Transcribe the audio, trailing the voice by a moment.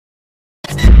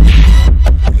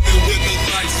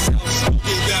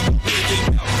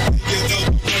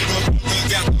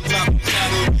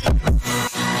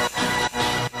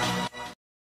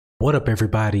What up,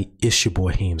 everybody? It's your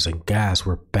boy Heems, and guys,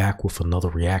 we're back with another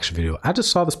reaction video. I just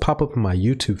saw this pop up in my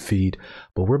YouTube feed,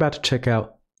 but we're about to check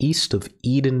out East of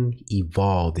Eden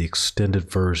Evolved, the extended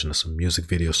version of some music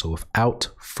video. So without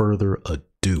further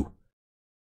ado,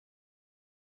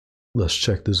 let's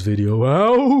check this video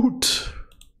out.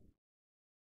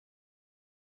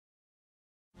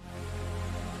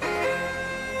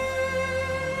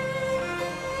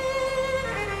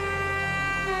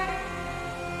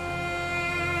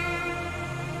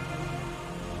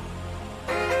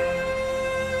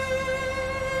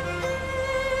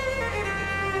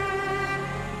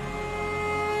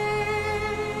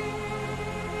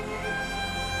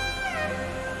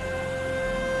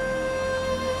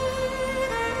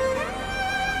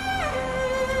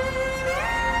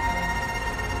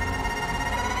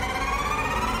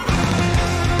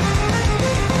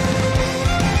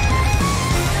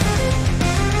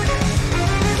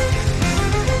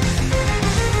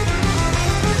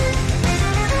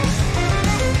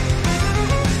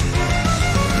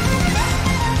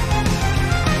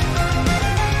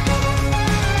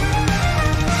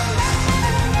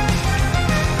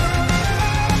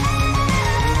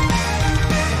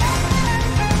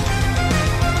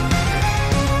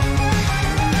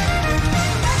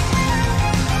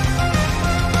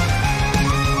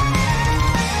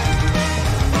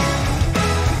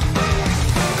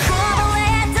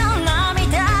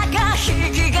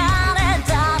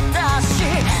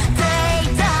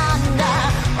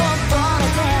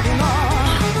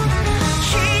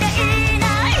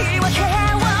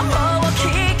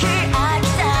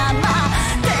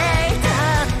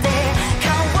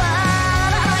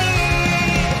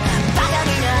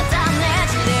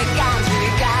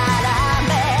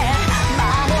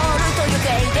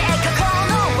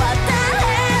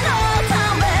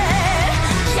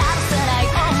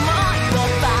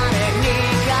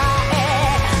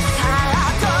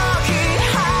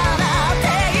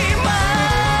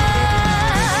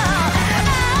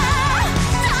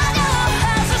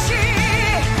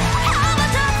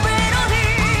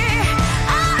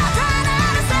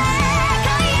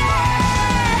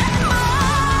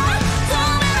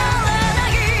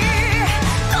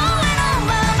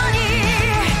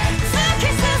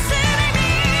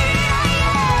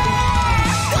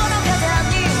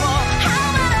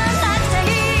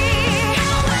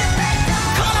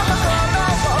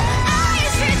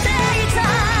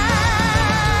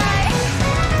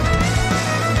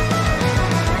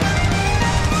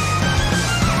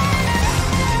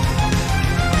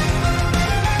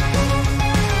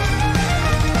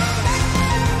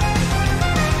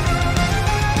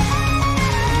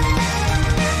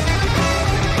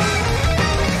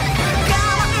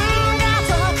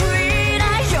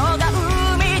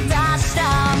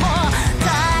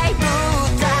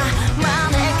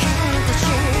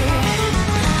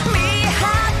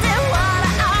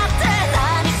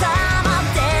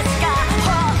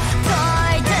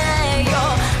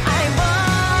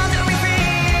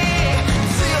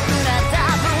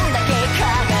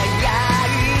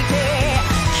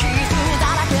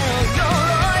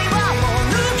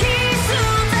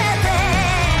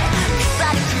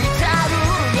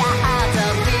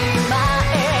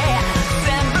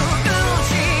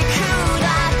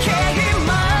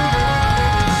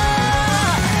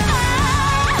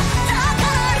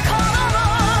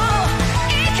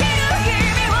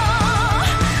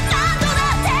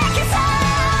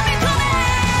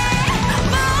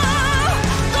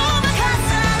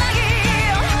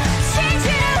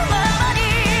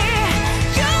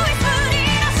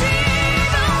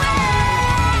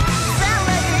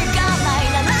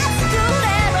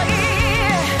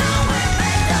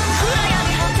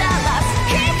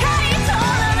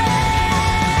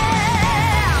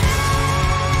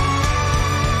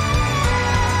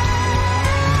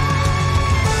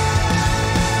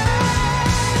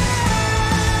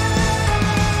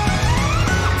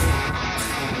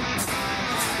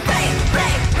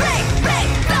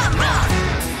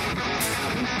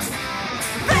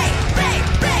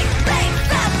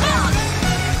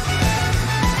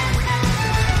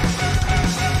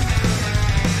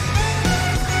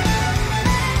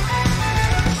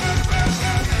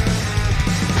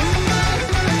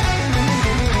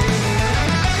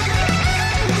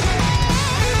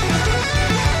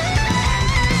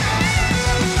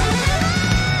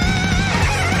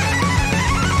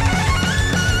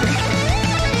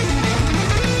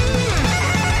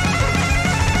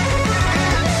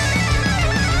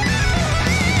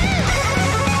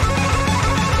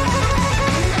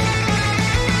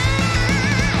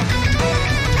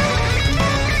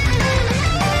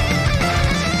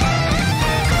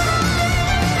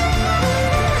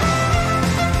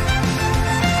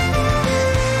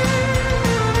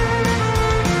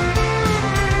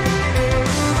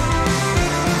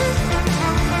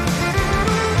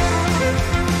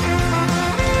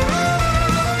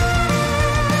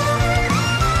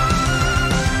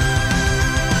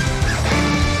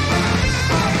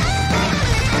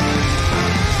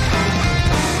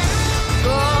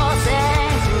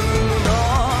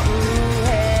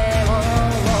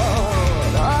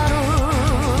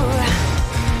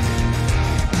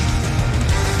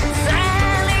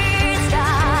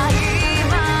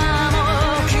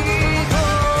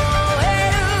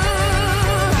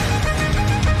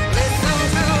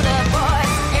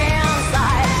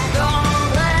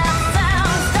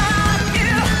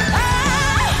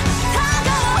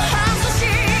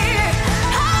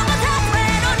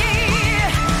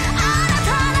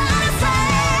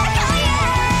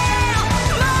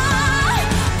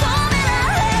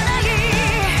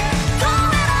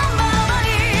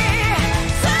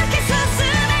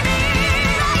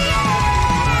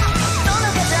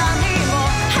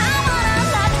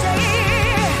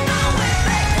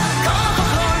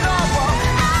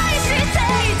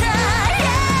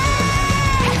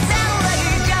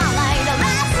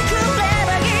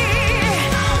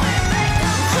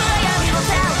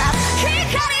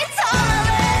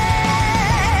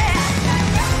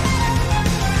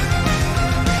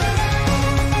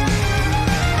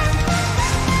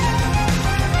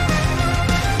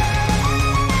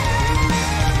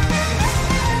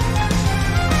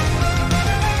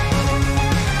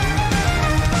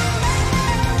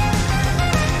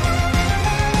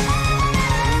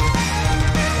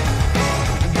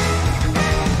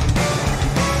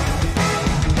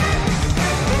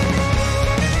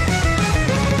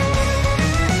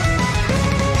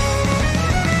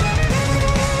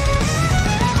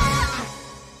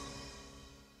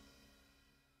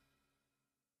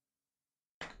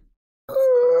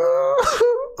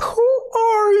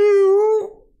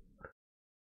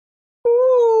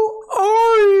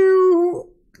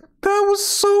 was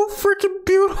so freaking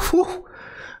beautiful.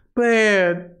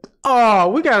 Man. Oh,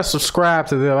 we gotta subscribe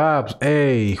to them.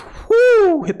 Hey,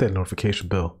 whoo, hit that notification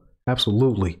bell.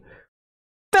 Absolutely.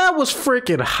 That was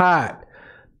freaking hot.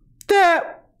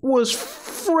 That was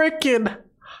freaking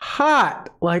hot.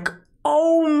 Like,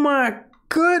 oh my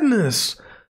goodness.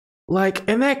 Like,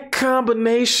 and that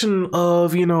combination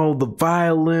of, you know, the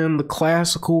violin, the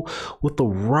classical with the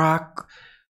rock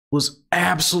was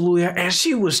absolutely, and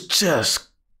she was just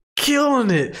killing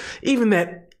it. Even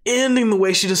that ending, the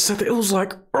way she just said that, it was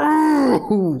like,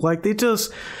 oh, like they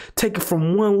just take it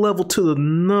from one level to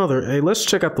another. Hey, let's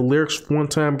check out the lyrics one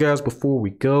time, guys, before we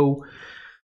go.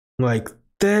 Like,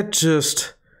 that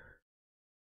just,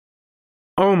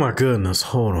 oh my goodness,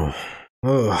 hold on.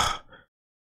 Ugh.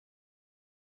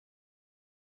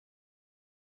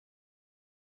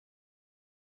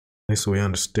 So we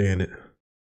understand it.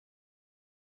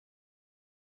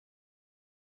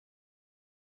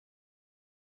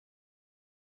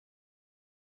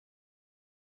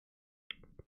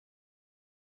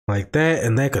 Like that,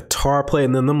 and that guitar play,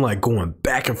 and then them like going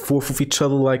back and forth with each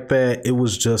other like that. It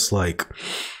was just like,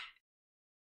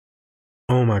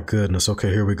 oh my goodness. Okay,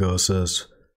 here we go. It says,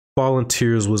 falling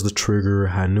tears was the trigger.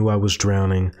 I knew I was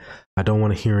drowning. I don't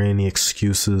want to hear any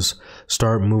excuses.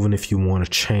 Start moving if you want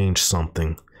to change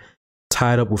something.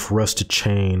 Tied up with rusted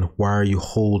chain, why are you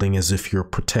holding as if you're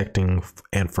protecting,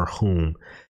 and for whom?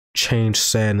 Change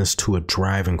sadness to a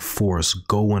driving force.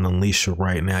 Go and unleash it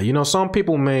right now. You know, some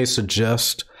people may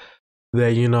suggest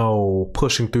that, you know,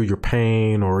 pushing through your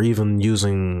pain or even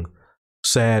using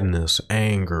sadness,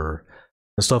 anger,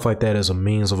 and stuff like that as a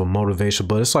means of a motivation.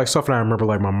 But it's like something I remember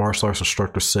like my martial arts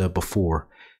instructor said before.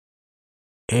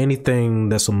 Anything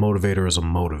that's a motivator is a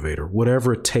motivator.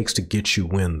 Whatever it takes to get you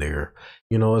in there.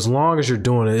 You know, as long as you're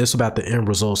doing it, it's about the end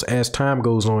results. As time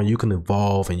goes on, you can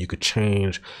evolve and you could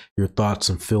change your thoughts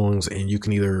and feelings, and you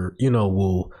can either, you know,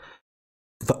 will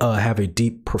have a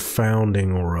deep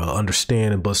profounding or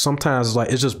understanding. But sometimes it's like,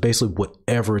 it's just basically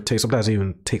whatever it takes. Sometimes it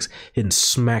even takes hitting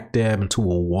smack dab into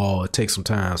a wall. It takes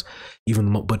sometimes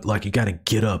even, but like you got to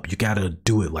get up, you got to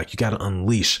do it. Like you got to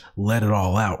unleash, let it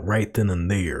all out right then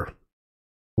and there.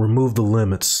 Remove the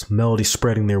limits, melody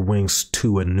spreading their wings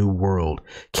to a new world.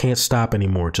 Can't stop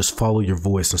anymore, just follow your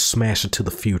voice and smash it to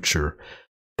the future.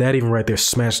 That even right there,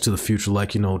 smash it to the future,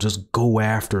 like, you know, just go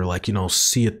after, like, you know,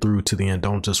 see it through to the end.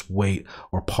 Don't just wait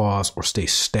or pause or stay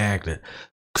stagnant.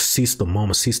 Seize the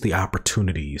moment, seize the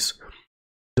opportunities.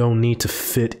 Don't need to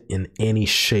fit in any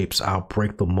shapes. I'll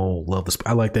break the mold. Love this.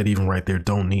 I like that even right there.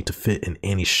 Don't need to fit in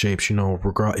any shapes. You know,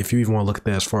 if you even want to look at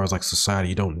that as far as like society,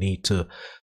 you don't need to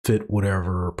fit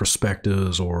whatever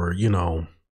perspectives or, you know,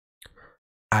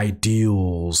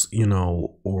 ideals, you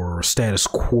know, or status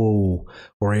quo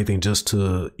or anything just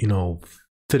to, you know,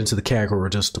 fit into the category or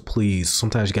just to please.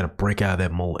 Sometimes you got to break out of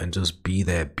that mold and just be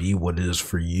what it is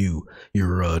for you,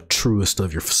 your truest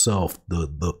of yourself,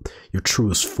 your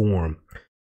truest form.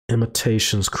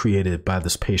 Imitations created by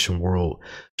this patient world,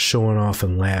 showing off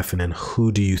and laughing, and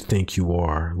who do you think you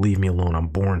are? Leave me alone. I'm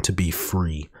born to be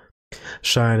free.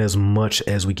 Shine as much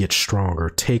as we get stronger.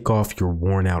 Take off your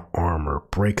worn out armor.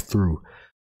 Break through.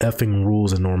 Effing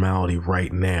rules and normality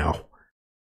right now.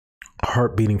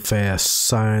 Heart beating fast.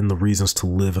 Sign the reasons to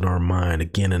live in our mind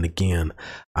again and again.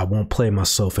 I won't play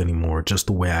myself anymore. Just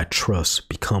the way I trust.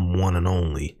 Become one and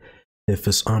only. If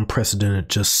it's unprecedented,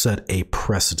 just set a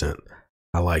precedent.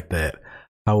 I like that.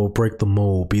 I will break the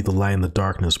mold. Be the light in the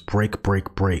darkness. Break,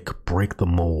 break, break. Break the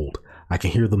mold. I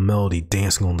can hear the melody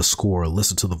dancing on the score.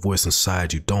 Listen to the voice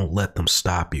inside you. Don't let them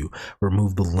stop you.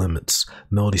 Remove the limits.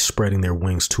 Melody spreading their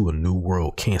wings to a new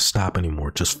world. Can't stop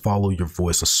anymore. Just follow your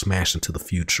voice and smash into the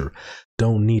future.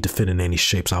 Don't need to fit in any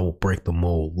shapes. I will break the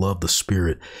mold. Love the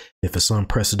spirit. If it's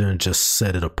unprecedented, just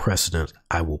set it a precedent.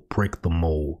 I will break the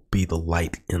mold. Be the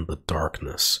light in the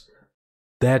darkness.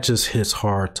 That just hits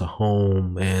hard to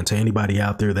home, and to anybody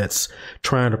out there that's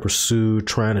trying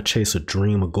to chase a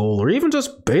dream, a goal, or even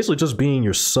just basically just being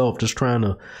yourself, just trying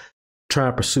to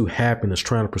pursue happiness,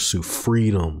 trying to pursue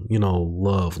freedom, you know,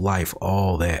 love, life,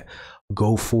 all that.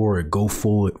 Go for it, go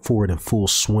forward in full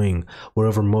swing.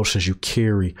 Whatever emotions you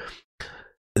carry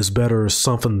is better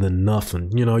something than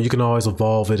nothing. You know, you can always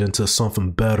evolve it into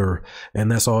something better,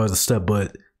 and that's always a step,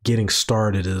 but getting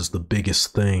started is the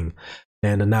biggest thing.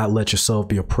 And to not let yourself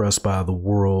be oppressed by the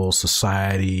world,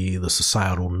 society, the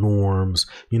societal norms,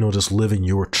 you know, just living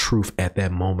your truth at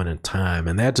that moment in time.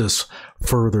 And that just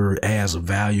further adds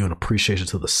value and appreciation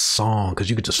to the song, because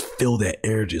you could just feel that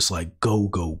energy. It's like, go,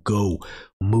 go, go,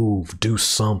 move, do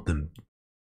something,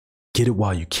 get it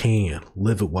while you can,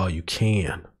 live it while you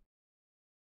can.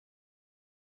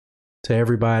 To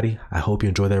everybody, I hope you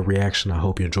enjoyed that reaction. I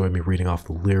hope you enjoyed me reading off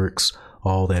the lyrics,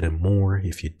 all that and more.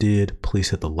 If you did,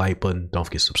 please hit the like button. Don't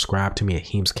forget to subscribe to me at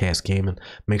Gcustomstudios Gaming.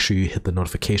 Make sure you hit the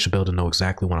notification bell to know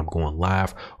exactly when I'm going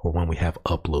live or when we have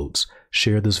uploads.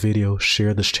 Share this video,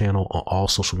 share this channel on all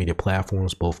social media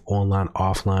platforms, both online,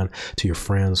 offline, to your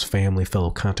friends, family,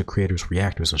 fellow content creators,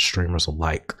 reactors, and streamers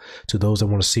alike. To those that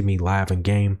want to see me live in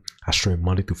game, I stream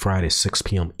Monday through Friday, 6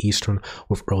 p.m. Eastern,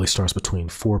 with early starts between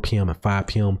 4 p.m. and 5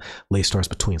 p.m., late starts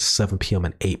between 7 p.m.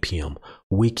 and 8 p.m.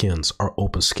 Weekends are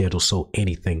open schedule, so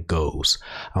anything goes.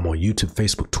 I'm on YouTube,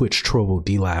 Facebook, Twitch, Trovo,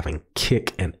 DLive, and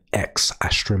Kick, and X. I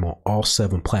stream on all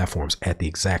 7 platforms at the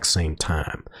exact same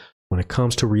time. When it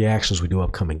comes to reactions, we do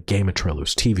upcoming gaming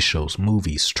trailers, TV shows,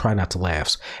 movies, try not to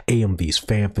laughs, AMVs,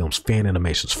 fan films, fan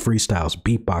animations, freestyles,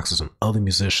 beatboxes, and other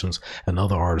musicians and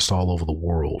other artists all over the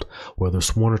world. Whether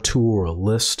it's 1 or 2 or a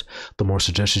list, the more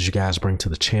suggestions you guys bring to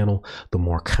the channel, the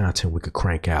more content we could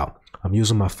crank out. I'm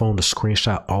using my phone to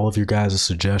screenshot all of your guys'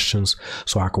 suggestions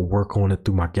so I can work on it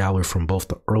through my gallery from both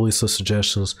the earliest of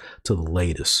suggestions to the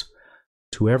latest.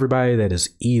 To everybody that is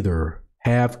either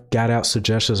have got out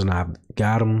suggestions and I've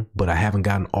got them, but I haven't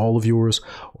gotten all of yours,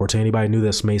 or to anybody new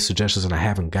that's made suggestions and I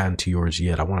haven't gotten to yours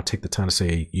yet, I want to take the time to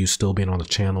say, you still being on the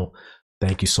channel,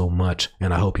 thank you so much,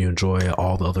 and I hope you enjoy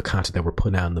all the other content that we're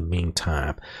putting out in the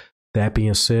meantime. That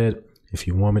being said, if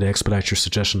you want me to expedite your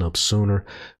suggestion up sooner,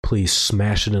 please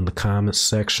smash it in the comments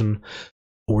section,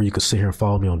 or you can sit here and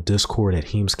follow me on Discord at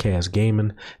Gcustomstudios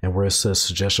Gaming, and where it says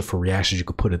suggestion for reactions, you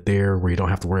can put it there where you don't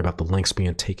have to worry about the links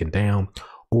being taken down.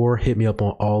 Or hit me up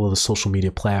on all of the social media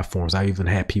platforms. I even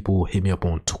had people hit me up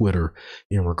on Twitter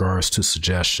in regards to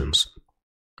suggestions.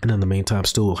 And in the meantime,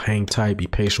 still hang tight, be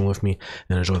patient with me,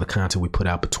 and enjoy the content we put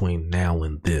out between now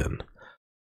and then.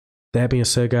 That being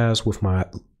said, guys, with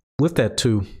that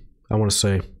too, I want to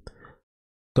say,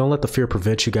 don't let the fear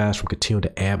prevent you guys from continuing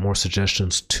to add more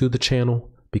suggestions to the channel.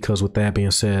 Because with that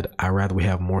being said, I'd rather we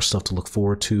have more stuff to look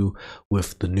forward to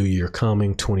with the new year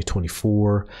coming,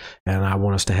 2024. And I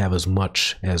want us to have as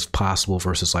much as possible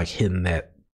versus like hitting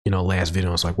that, last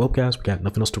video. It's like, well, guys, we got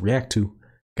nothing else to react to.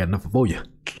 Got nothing for you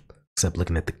except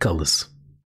looking at the colors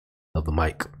of the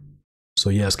mic. So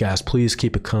yes, guys, please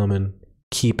keep it coming.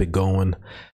 Keep it going.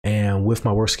 And with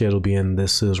my work schedule being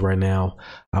this is right now,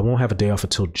 I won't have a day off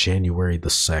until January the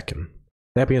 2nd.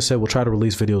 That being said, we'll try to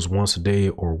release videos once a day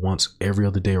or once every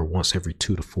other day or once every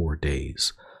 2 to 4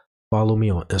 days. Follow me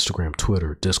on Instagram,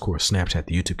 Twitter, Discord, Snapchat,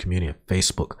 the YouTube community, and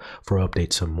Facebook for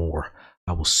updates and more.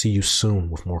 I will see you soon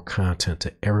with more content.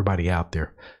 To everybody out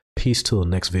there, peace till the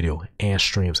next video and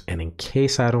streams. And in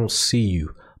case I don't see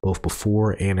you both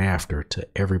before and after, to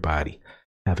everybody,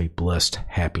 have a blessed,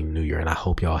 happy new year. And I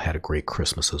hope y'all had a great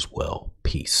Christmas as well.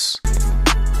 Peace.